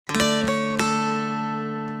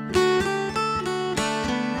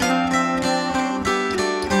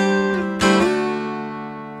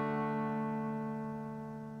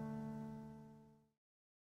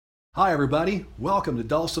Hi everybody, welcome to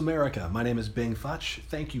Dulcimerica. My name is Bing Futch.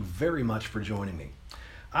 Thank you very much for joining me.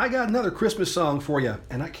 I got another Christmas song for you,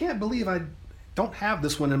 and I can't believe I don't have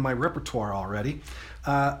this one in my repertoire already.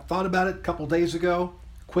 Thought about it a couple days ago,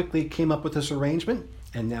 quickly came up with this arrangement,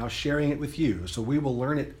 and now sharing it with you. So we will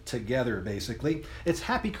learn it together, basically. It's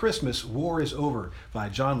Happy Christmas, War is Over by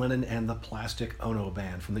John Lennon and the Plastic Ono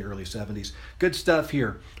Band from the early 70s. Good stuff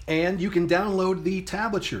here. And you can download the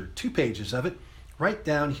tablature, 2 pages of it, right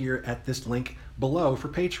down here at this link below for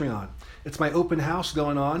Patreon. It's my open house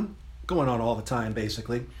going on all the time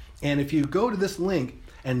basically. And if you go to this link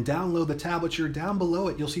and download the tablature, down below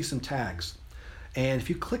it you'll see some tags. And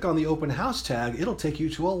if you click on the open house tag, it'll take you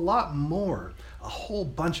to a lot more. A whole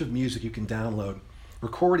bunch of music you can download.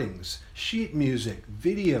 Recordings, sheet music,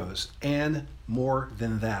 videos, and more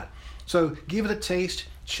than that. So give it a taste,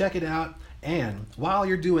 check it out, and while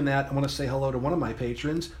you're doing that, I want to say hello to one of my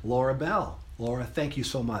patrons, Laura Bell. Laura, thank you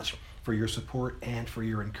so much for your support and for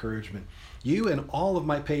your encouragement. You and all of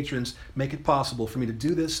my patrons make it possible for me to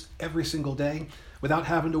do this every single day without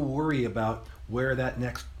having to worry about where that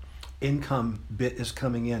next income bit is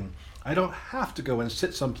coming in. I don't have to go and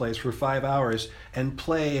sit someplace for 5 hours and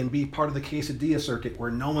play and be part of the quesadilla circuit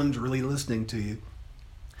where no one's really listening to you.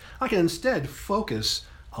 I can instead focus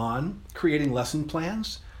on creating lesson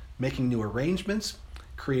plans, making new arrangements,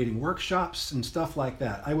 creating workshops and stuff like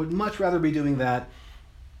that. I would much rather be doing that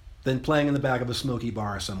than playing in the back of a smoky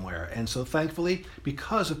bar somewhere. And so thankfully,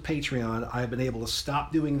 because of Patreon, I've been able to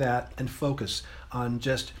stop doing that and focus on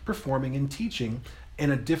just performing and teaching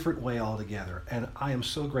in a different way altogether. And I am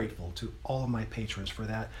so grateful to all of my patrons for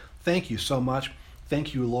that. Thank you so much.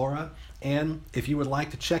 Thank you, Laura. And if you would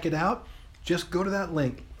like to check it out, just go to that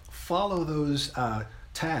link, follow those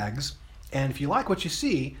tags, and if you like what you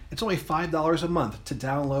see, it's only $5 a month to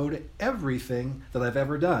download everything that I've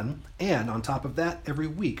ever done. And on top of that, every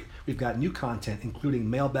week we've got new content, including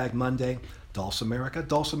Mailbag Monday, Dulcimerica,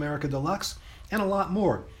 Dulcimerica Deluxe, and a lot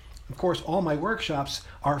more. Of course, all my workshops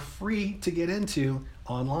are free to get into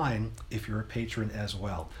online if you're a patron as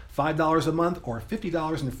well. $5 a month or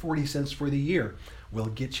 $50.40 for the year will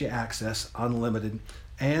get you access unlimited.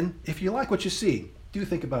 And if you like what you see, do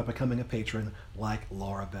think about becoming a patron like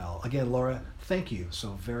Laura Bell. Again, Laura, thank you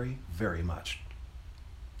so very, very much.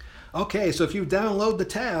 Okay, so if you download the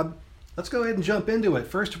tab, let's go ahead and jump into it.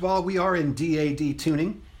 First of all, we are in DAD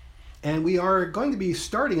tuning, and we are going to be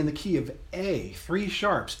starting in the key of A, 3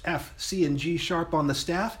 sharps, F, C, and G sharp on the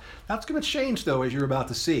staff. That's going to change, though, as you're about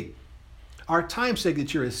to see. Our time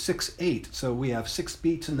signature is 6/8, so we have 6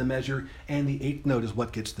 beats in the measure, and the 8th note is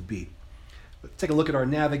what gets the beat. Let's take a look at our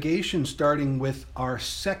navigation, starting with our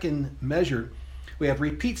second measure. We have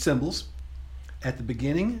repeat symbols at the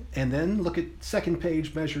beginning, and then look at second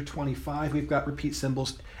page, measure 25. We've got repeat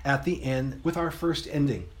symbols at the end with our first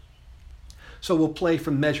ending. So we'll play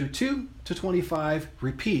from measure 2 to 25,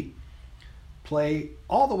 repeat. Play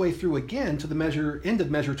all the way through again to the end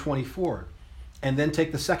of measure 24, and then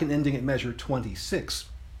take the second ending at measure 26.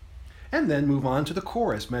 And then move on to the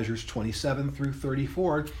chorus, measures 27 through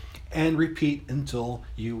 34, and repeat until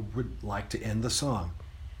you would like to end the song.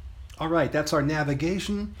 All right, that's our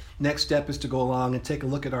navigation. Next step is to go along and take a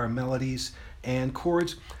look at our melodies and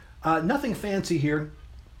chords. Nothing fancy here.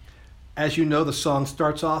 As you know, the song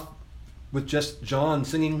starts off with just John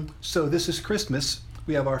singing, "So This Is Christmas."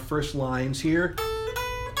 We have our first lines here.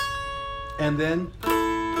 And then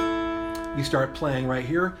we start playing right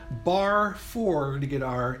here. Bar 4 to get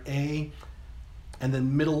our A, and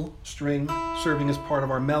then middle string serving as part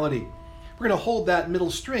of our melody. We're going to hold that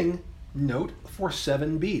middle string note for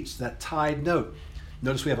 7 beats, that tied note.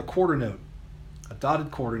 Notice we have a quarter note, a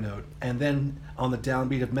dotted quarter note, and then on the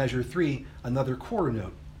downbeat of measure 3, another quarter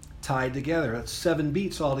note tied together. That's 7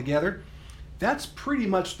 beats all together. That's pretty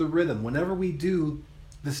much the rhythm. Whenever we do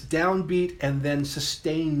this downbeat and then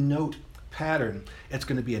sustained note pattern, it's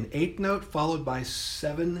going to be an 8th note followed by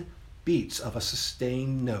 7 beats of a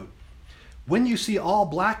sustained note. When you see all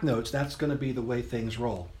black notes, that's going to be the way things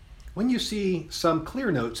roll. When you see some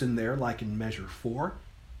clear notes in there, like in measure 4,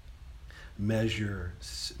 measure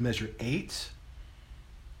 8,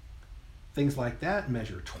 things like that,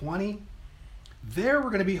 measure 20, there we're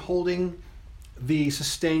going to be holding the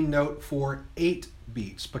sustained note for 8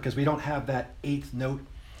 beats because we don't have that 8th note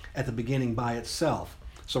at the beginning by itself.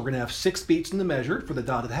 So we're going to have 6 beats in the measure for the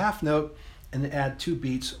dotted half note and add 2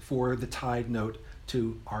 beats for the tied note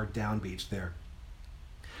to our downbeats there.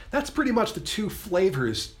 That's pretty much the 2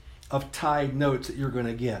 flavors of tied notes that you're going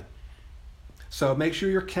to get. So make sure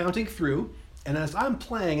you're counting through, and as I'm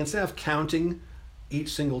playing, instead of counting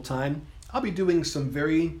each single time, I'll be doing some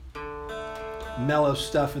very mellow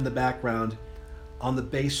stuff in the background on the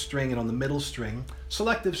bass string and on the middle string.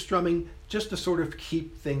 Selective strumming, just to sort of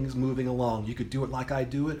keep things moving along. You could do it like I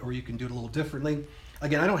do it, or you can do it a little differently.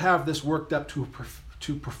 Again, I don't have this worked up to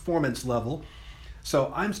performance level,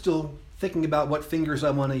 so I'm still thinking about what fingers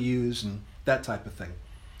I want to use and that type of thing.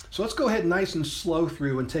 So let's go ahead nice and slow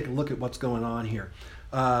through and take a look at what's going on here.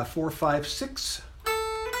 4, 5, 6.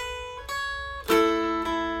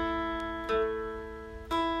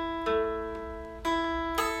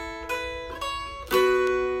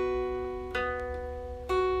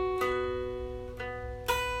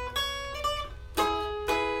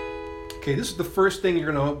 Okay, this is the first thing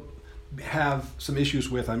you're going to have some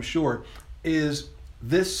issues with, I'm sure, is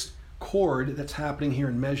this chord that's happening here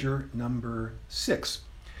in measure number 6.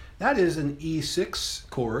 That is an E6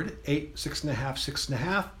 chord, 8, 6.5,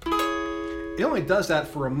 6.5. It only does that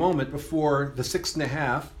for a moment before the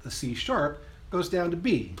 6.5, the C sharp, goes down to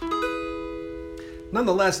B.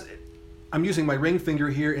 Nonetheless, I'm using my ring finger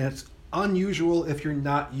here, and it's unusual if you're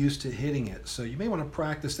not used to hitting it. So you may want to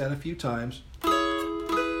practice that a few times.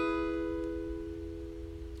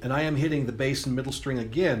 And I am hitting the bass and middle string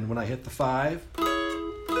again when I hit the 5.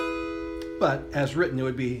 But as written, it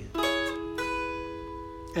would be,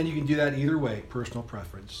 and you can do that either way, personal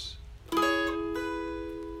preference.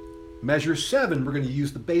 Measure 7, we're going to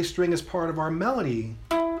use the bass string as part of our melody.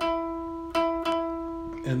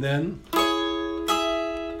 And then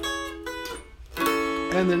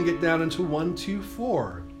get down into 1, 2,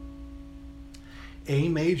 4. A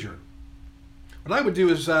major. What I would do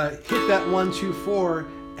is hit that 1, 2, 4,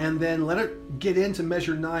 and then let it get into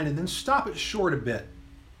measure 9, and then stop it short a bit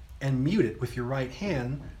and mute it with your right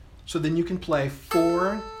hand, so then you can play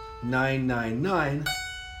 4, 9, 9, 9,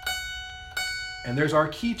 and there's our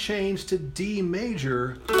key change to D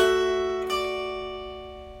major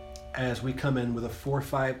as we come in with a 4,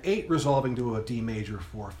 5, 8, resolving to a D major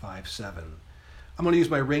 4, 5, 7. I'm going to use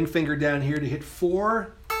my ring finger down here to hit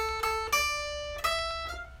 4,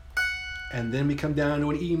 and then we come down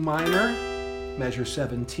to an E minor, measure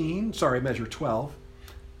 12.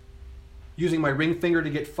 Using my ring finger to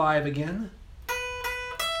get 5 again.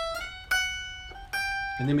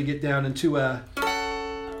 And then we get down into a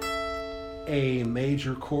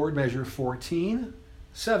major chord, measure 14,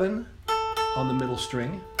 7 on the middle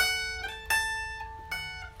string.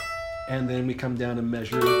 And then we come down to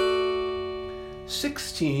measure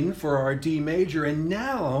 16 for our D major, and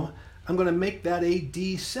now I'm going to make that a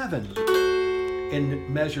D7.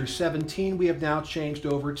 In measure 17, we have now changed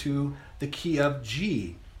over to the key of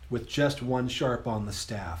G with just 1 sharp on the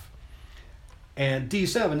staff. And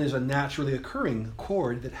D7 is a naturally occurring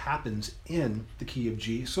chord that happens in the key of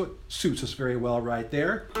G, so it suits us very well right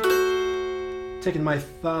there. Taking my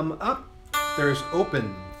thumb up, there's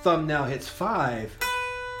open. Thumb now hits 5.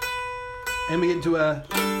 And we get into a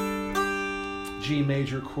G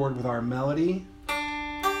major chord with our melody.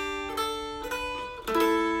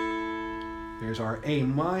 There's our A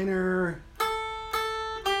minor.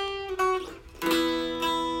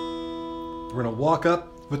 We're going to walk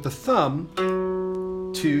up with the thumb,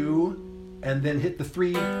 2, and then hit the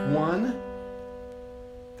 3, 1.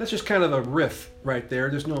 That's just kind of a riff right there.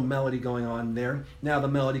 There's no melody going on there. Now the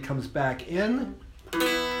melody comes back in.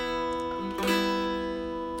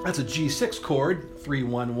 That's a G6 chord, 3,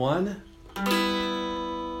 1, 1.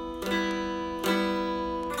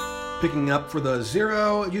 Picking up for the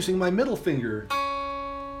 0, using my middle finger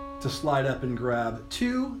to slide up and grab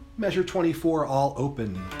 2, measure 24, all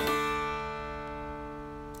open.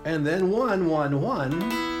 And then 1, 1,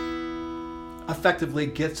 1 effectively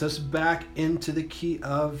gets us back into the key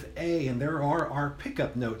of A, and there are our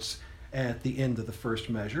pickup notes at the end of the first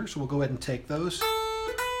measure, so we'll go ahead and take those.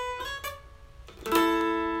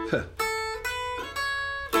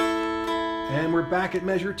 And we're back at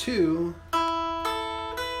measure 2.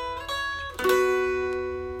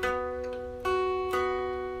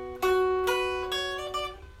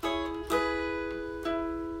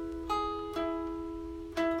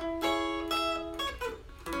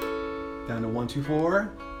 Down to 1, 2,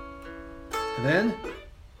 4, and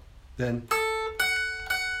then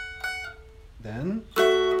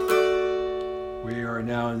we are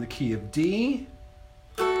now in the key of D.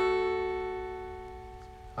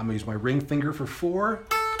 I'm going to use my ring finger for 4,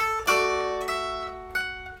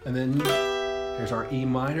 and then here's our E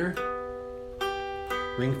minor,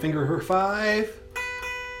 ring finger for 5,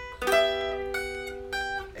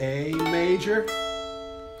 A major,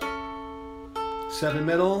 7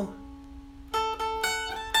 middle,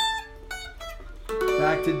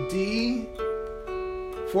 back to D,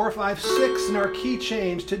 4, 5, 6, and our key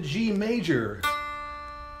change to G major.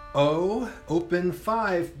 O, open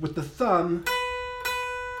 5 with the thumb,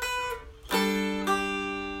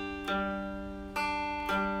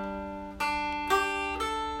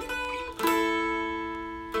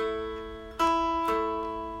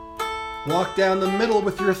 Walk down the middle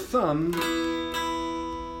with your thumb.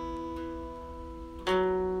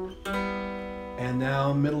 And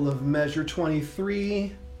now middle of measure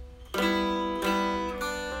 23.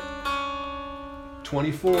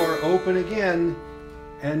 24, open again.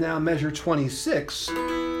 And now measure 26.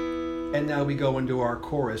 And now we go into our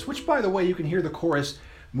chorus, which, by the way, you can hear the chorus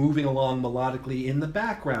moving along melodically in the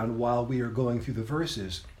background while we are going through the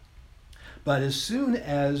verses. But as soon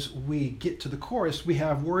as we get to the chorus, we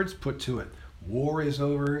have words put to it. War is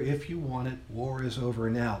over if you want it. War is over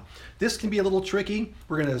now. This can be a little tricky.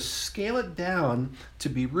 We're going to scale it down to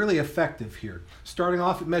be really effective here. Starting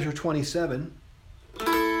off at measure 27.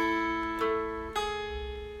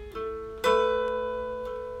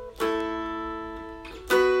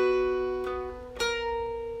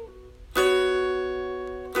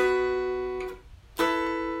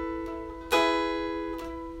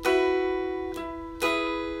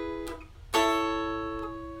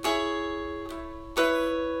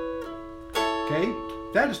 Okay,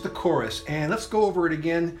 that is the chorus, and let's go over it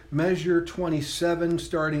again. Measure 27,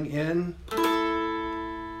 starting in.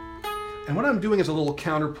 And what I'm doing is a little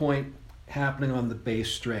counterpoint happening on the bass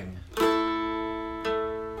string.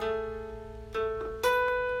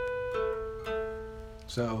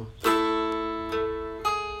 So,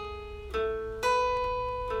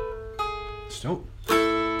 so.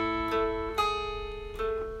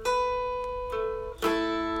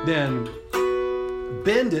 Then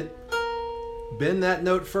bend it. Bend that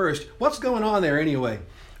note first. What's going on there anyway?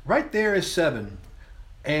 Right there is 7,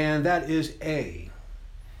 and that is A.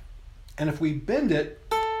 And if we bend it,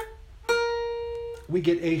 we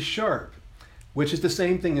get A sharp, which is the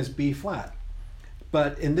same thing as B flat.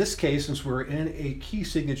 But in this case, since we're in a key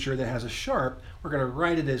signature that has a sharp, we're going to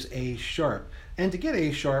write it as A sharp. And to get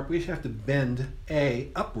A sharp, we have to bend A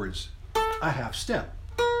upwards a half step.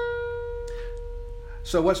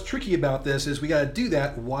 So what's tricky about this is we got to do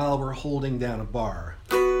that while we're holding down a bar.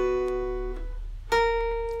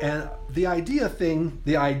 And the ideal thing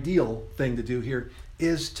to do here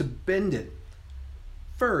is to bend it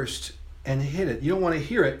first and hit it. You don't want to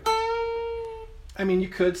hear it. I mean, you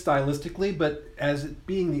could stylistically, but as it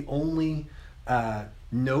being the only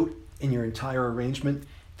note in your entire arrangement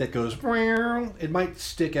that goes, it might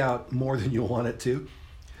stick out more than you want it to.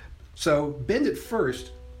 So bend it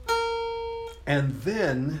first, and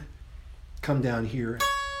then come down here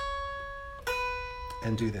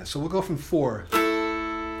and do this. So we'll go from 4.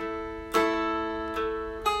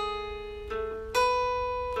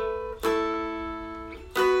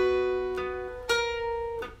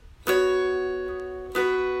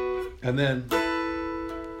 And then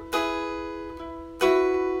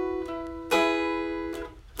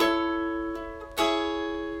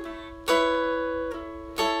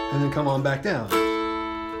come on back down.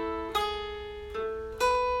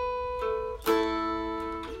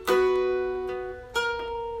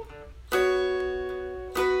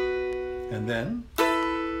 And then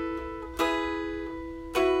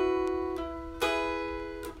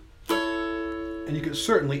and you could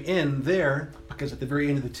certainly end there, because at the very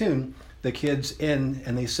end of the tune, the kids end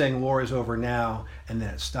and they sing "War is over now," and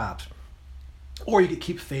then it stops. Or you could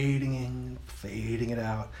keep fading it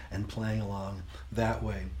out and playing along that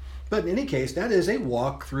way. But in any case, that is a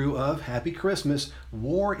walkthrough of Happy Christmas.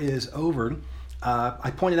 War is over.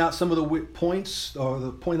 I pointed out some of the points,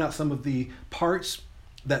 or pointed out some of the parts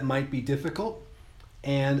that might be difficult,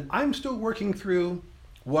 and I'm still working through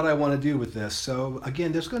what I want to do with this. So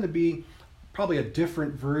again, there's going to be probably a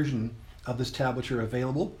different version of this tablature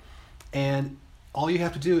available, and all you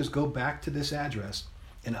have to do is go back to this address,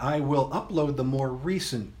 and I will upload the more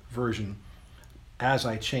recent version as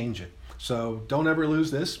I change it. So don't ever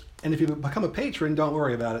lose this. And if you become a patron, don't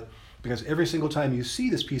worry about it, because every single time you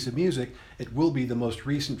see this piece of music, it will be the most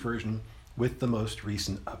recent version with the most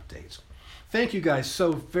recent updates. Thank you guys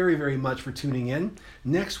so very, very much for tuning in.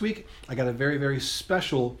 Next week, I got a very, very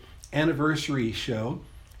special anniversary show.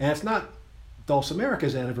 And it's not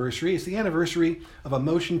Dulcimerica's anniversary, it's the anniversary of a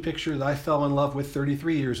motion picture that I fell in love with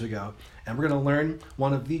 33 years ago. And we're going to learn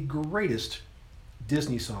one of the greatest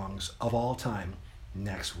Disney songs of all time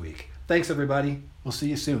next week. Thanks, everybody. We'll see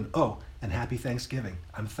you soon. Oh, and happy Thanksgiving.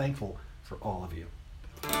 I'm thankful for all of you.